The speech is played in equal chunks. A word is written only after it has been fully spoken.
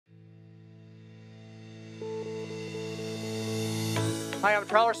Hi, I'm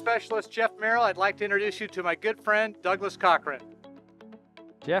Trawler Specialist Jeff Merrill. I'd like to introduce you to my good friend, Douglas Cochrane.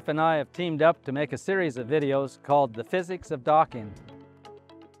 Jeff and I have teamed up to make a series of videos called The Physics of Docking.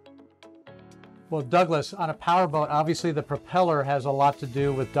 Well, Douglas, on a powerboat, obviously the propeller has a lot to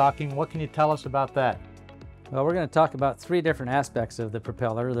do with docking. What can you tell us about that? Well, we're going to talk about three different aspects of the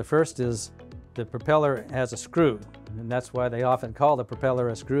propeller. The first is the propeller has a screw, and that's why they often call the propeller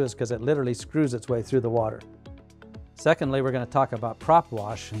a screw, is because it literally screws its way through the water. Secondly, we're going to talk about prop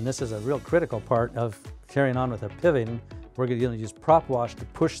wash, and this is a real critical part of carrying on with our pivoting. We're going to use prop wash to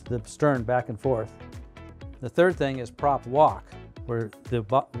push the stern back and forth. The third thing is prop walk, where the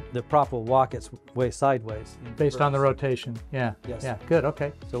prop will walk its way sideways. Based on the rotation, yeah. Yes. Yeah, good,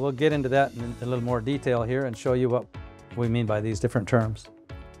 okay. So we'll get into that in a little more detail here and show you what we mean by these different terms.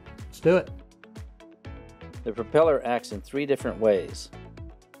 Let's do it. The propeller acts in three different ways.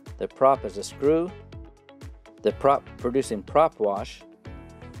 The prop is a screw, the prop producing prop wash,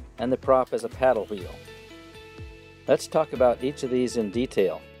 and the prop is a paddle wheel. Let's talk about each of these in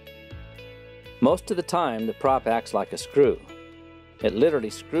detail. Most of the time, the prop acts like a screw. It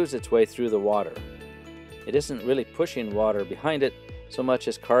literally screws its way through the water. It isn't really pushing water behind it so much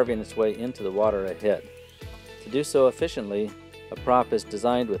as carving its way into the water ahead. To do so efficiently, a prop is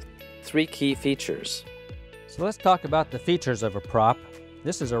designed with three key features. So let's talk about the features of a prop.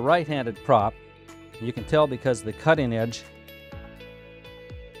 This is a right-handed prop. You can tell because the cutting edge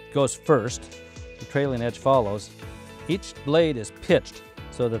goes first, the trailing edge follows. Each blade is pitched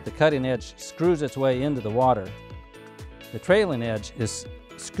so that the cutting edge screws its way into the water. The trailing edge is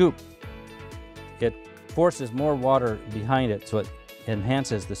scooped. It forces more water behind it, so it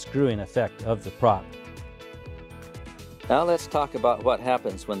enhances the screwing effect of the prop. Now let's talk about what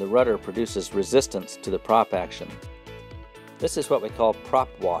happens when the rudder produces resistance to the prop action. This is what we call prop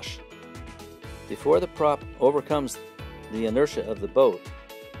wash. Before the prop overcomes the inertia of the boat,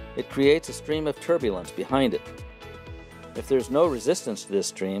 it creates a stream of turbulence behind it. If there's no resistance to this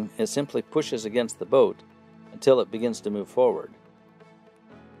stream, it simply pushes against the boat until it begins to move forward.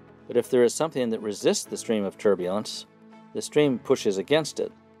 But if there is something that resists the stream of turbulence, the stream pushes against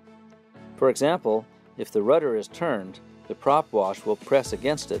it. For example, if the rudder is turned, the prop wash will press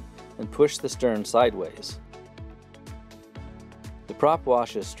against it and push the stern sideways. The prop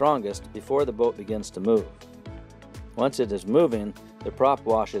wash is strongest before the boat begins to move. Once it is moving, the prop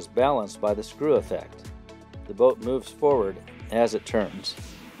wash is balanced by the screw effect. The boat moves forward as it turns.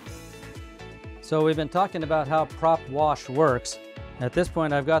 So we've been talking about how prop wash works. At this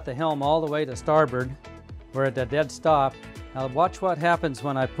point, I've got the helm all the way to starboard. We're at a dead stop. Now watch what happens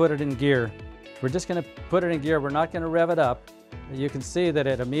when I put it in gear. We're just going to put it in gear. We're not going to rev it up. You can see that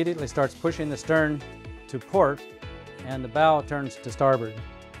it immediately starts pushing the stern to port, and the bow turns to starboard.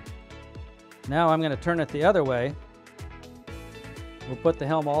 Now I'm going to turn it the other way. We'll put the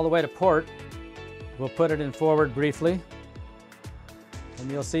helm all the way to port. We'll put it in forward briefly,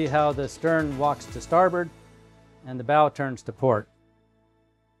 and you'll see how the stern walks to starboard and the bow turns to port.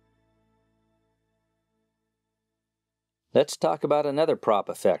 Let's talk about another prop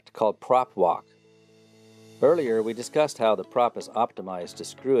effect called prop walk. Earlier we discussed how the prop is optimized to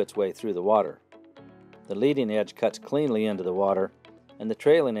screw its way through the water. The leading edge cuts cleanly into the water, and the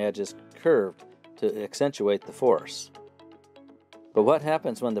trailing edge is curved to accentuate the force. But what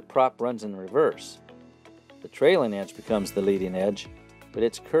happens when the prop runs in reverse? The trailing edge becomes the leading edge, but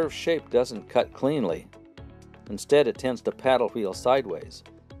its curved shape doesn't cut cleanly. Instead, it tends to paddle wheel sideways,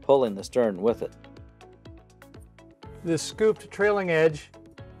 pulling the stern with it. The scooped trailing edge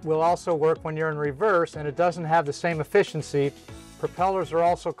will also work when you're in reverse, and it doesn't have the same efficiency. Propellers are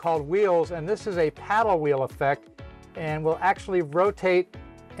also called wheels, and this is a paddle wheel effect, and will actually rotate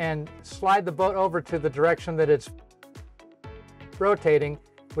and slide the boat over to the direction that it's rotating,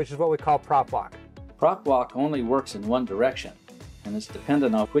 which is what we call prop walk. Prop walk only works in one direction, and it's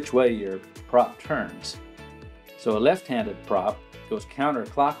dependent on which way your prop turns. So a left-handed prop goes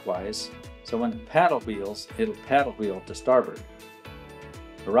counterclockwise, so when it paddle wheels, it'll paddle wheel to starboard.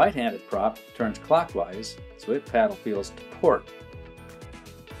 A right-handed prop turns clockwise, so it paddle wheels to port.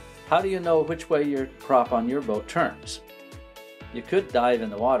 How do you know which way your prop on your boat turns? You could dive in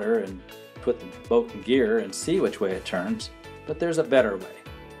the water and put the boat in gear and see which way it turns, but there's a better way.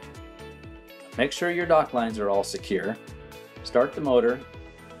 Make sure your dock lines are all secure. Start the motor,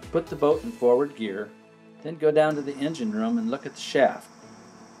 put the boat in forward gear, then go down to the engine room and look at the shaft.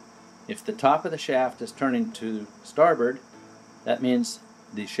 If the top of the shaft is turning to starboard, that means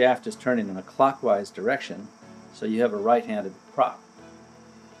the shaft is turning in a clockwise direction, so you have a right-handed prop.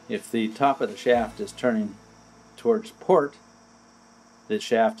 If the top of the shaft is turning towards port, the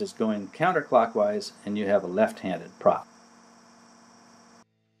shaft is going counterclockwise and you have a left-handed prop.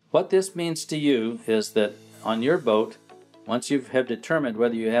 What this means to you is that on your boat, once you have determined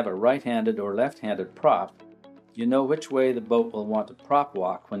whether you have a right-handed or left-handed prop, you know which way the boat will want to prop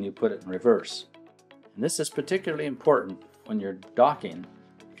walk when you put it in reverse. And this is particularly important when you're docking,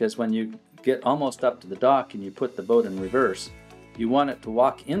 because when you get almost up to the dock and you put the boat in reverse, you want it to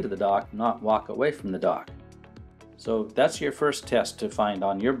walk into the dock, not walk away from the dock. So that's your first test to find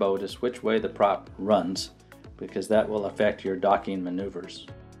on your boat, is which way the prop runs, because that will affect your docking maneuvers.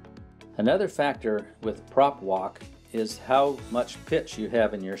 Another factor with prop walk is how much pitch you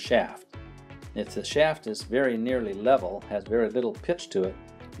have in your shaft. If the shaft is very nearly level, has very little pitch to it,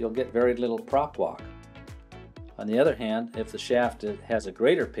 you'll get very little prop walk. On the other hand, if the shaft has a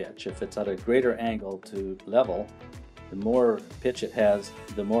greater pitch, if it's at a greater angle to level, the more pitch it has,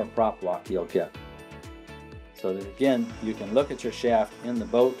 the more prop walk you'll get. So that again, you can look at your shaft in the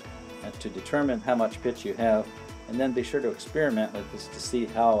boat and to determine how much pitch you have, and then be sure to experiment with this to see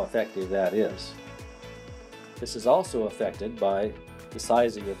how effective that is. This is also affected by the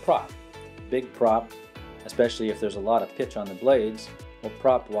size of your prop. Big prop, especially if there's a lot of pitch on the blades, will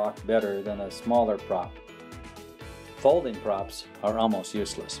prop walk better than a smaller prop. Folding props are almost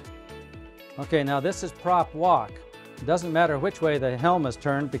useless. Okay, now this is prop walk. It doesn't matter which way the helm is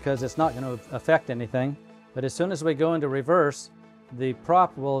turned because it's not going to affect anything. But as soon as we go into reverse, the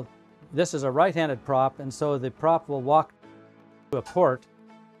prop will, this is a right-handed prop, and so the prop will walk to a port.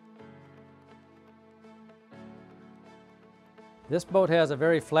 This boat has a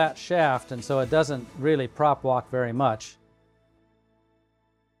very flat shaft, and so it doesn't really prop walk very much.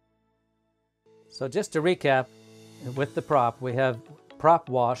 So just to recap, with the prop, we have prop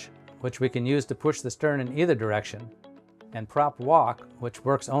wash, which we can use to push the stern in either direction, and prop walk, which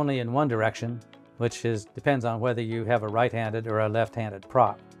works only in one direction, which depends on whether you have a right-handed or a left-handed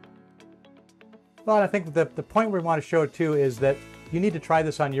prop. Well, and I think the point we want to show too is that you need to try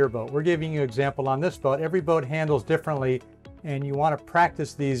this on your boat. We're giving you an example on this boat. Every boat handles differently, and you want to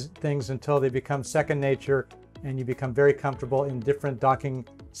practice these things until they become second nature and you become very comfortable in different docking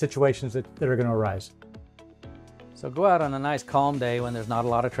situations that are going to arise. So go out on a nice calm day when there's not a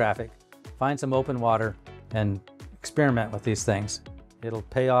lot of traffic, find some open water, and experiment with these things. It'll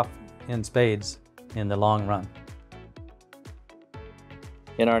pay off in spades in the long run.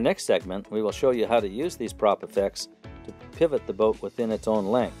 In our next segment, we will show you how to use these prop effects to pivot the boat within its own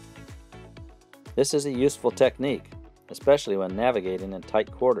length. This is a useful technique, especially when navigating in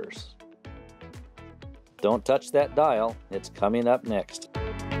tight quarters. Don't touch that dial, it's coming up next.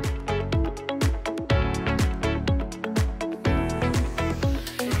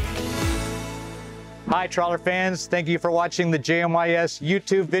 Hi Trawler fans, thank you for watching the JMYS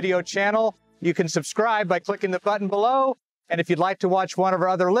YouTube video channel. You can subscribe by clicking the button below, and if you'd like to watch one of our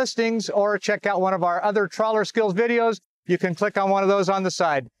other listings or check out one of our other trawler skills videos, you can click on one of those on the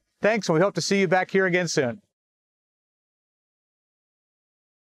side. Thanks, and we hope to see you back here again soon.